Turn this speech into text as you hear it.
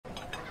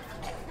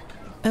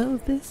Oh,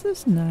 this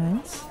is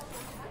nice.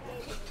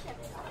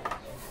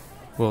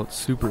 Well, it's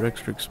super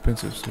extra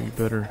expensive, so you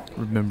better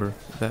remember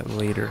that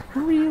later.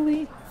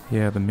 Really?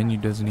 Yeah, the menu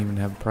doesn't even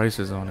have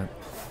prices on it.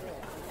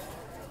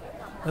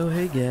 Oh,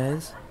 hey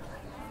guys.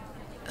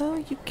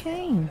 Oh, you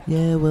came.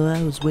 Yeah, well,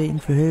 I was waiting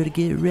for her to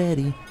get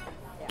ready.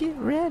 Get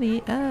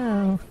ready.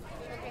 Oh.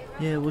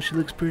 Yeah, well, she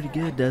looks pretty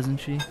good, doesn't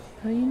she?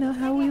 Well, you know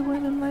how we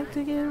women like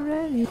to get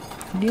ready.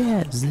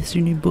 Yeah, is this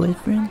your new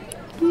boyfriend?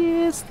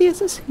 Yes,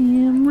 this is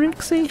him.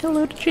 Rick, say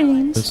hello to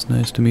James. It's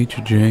nice to meet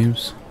you,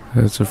 James.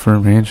 That's a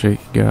firm handshake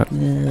you got.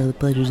 Yeah, the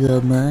pleasure's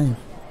all mine.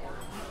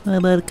 How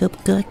about a couple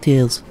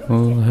cocktails?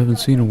 Well, I haven't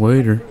seen a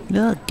waiter.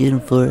 I'll get 'em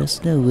for us,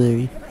 don't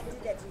worry.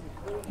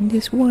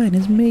 This wine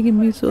is making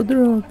me so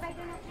drunk.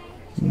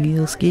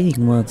 Gil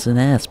skiing once in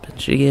Aspen.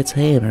 She gets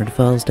hammered,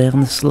 falls down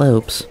the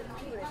slopes.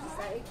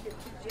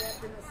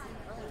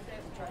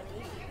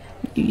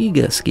 You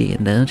go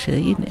skiing, don't you?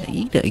 You know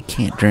you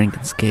can't drink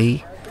and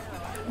ski.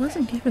 I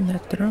wasn't even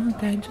that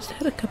drunk. I just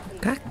had a couple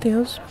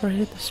cocktails before I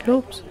hit the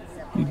slopes.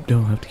 You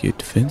don't have to get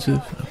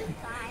defensive.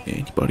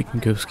 Anybody can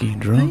go skiing I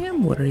drunk.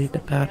 am worried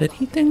about it.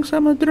 He thinks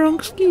I'm a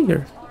drunk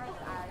skier.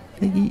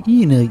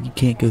 You know you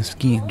can't go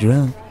skiing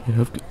drunk.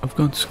 Yeah, I've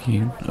gone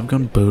skiing. I've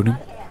gone boating.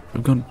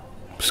 I've gone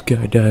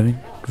skydiving.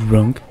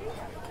 Drunk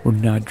or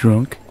not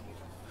drunk.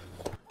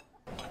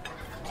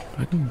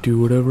 I can do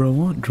whatever I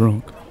want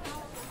drunk.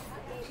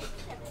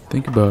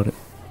 Think about it.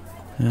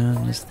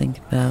 I'm just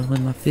thinking about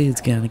when my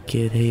food's gonna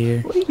get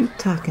here. What are you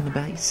talking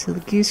about, you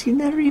silly goose? You've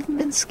never even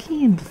been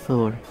skiing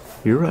before.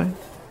 You're right.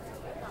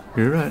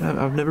 You're right.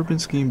 I've never been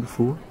skiing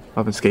before.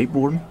 I've been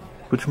skateboarding.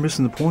 But you're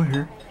missing the point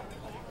here.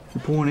 The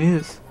point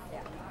is,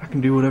 I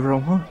can do whatever I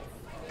want.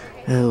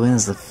 Oh,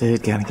 when's the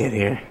food gonna get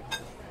here?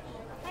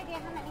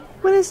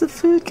 When is the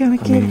food gonna I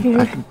get mean, here?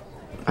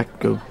 I could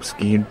go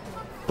skiing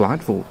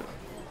blindfolded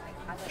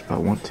if I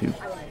want to.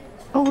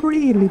 Oh,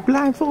 really?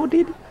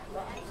 Blindfolded?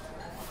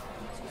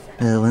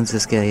 When's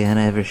this guy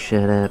gonna ever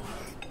shut up?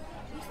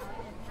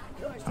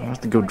 I don't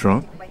have to go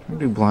drunk. I can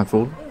do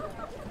blindfolded.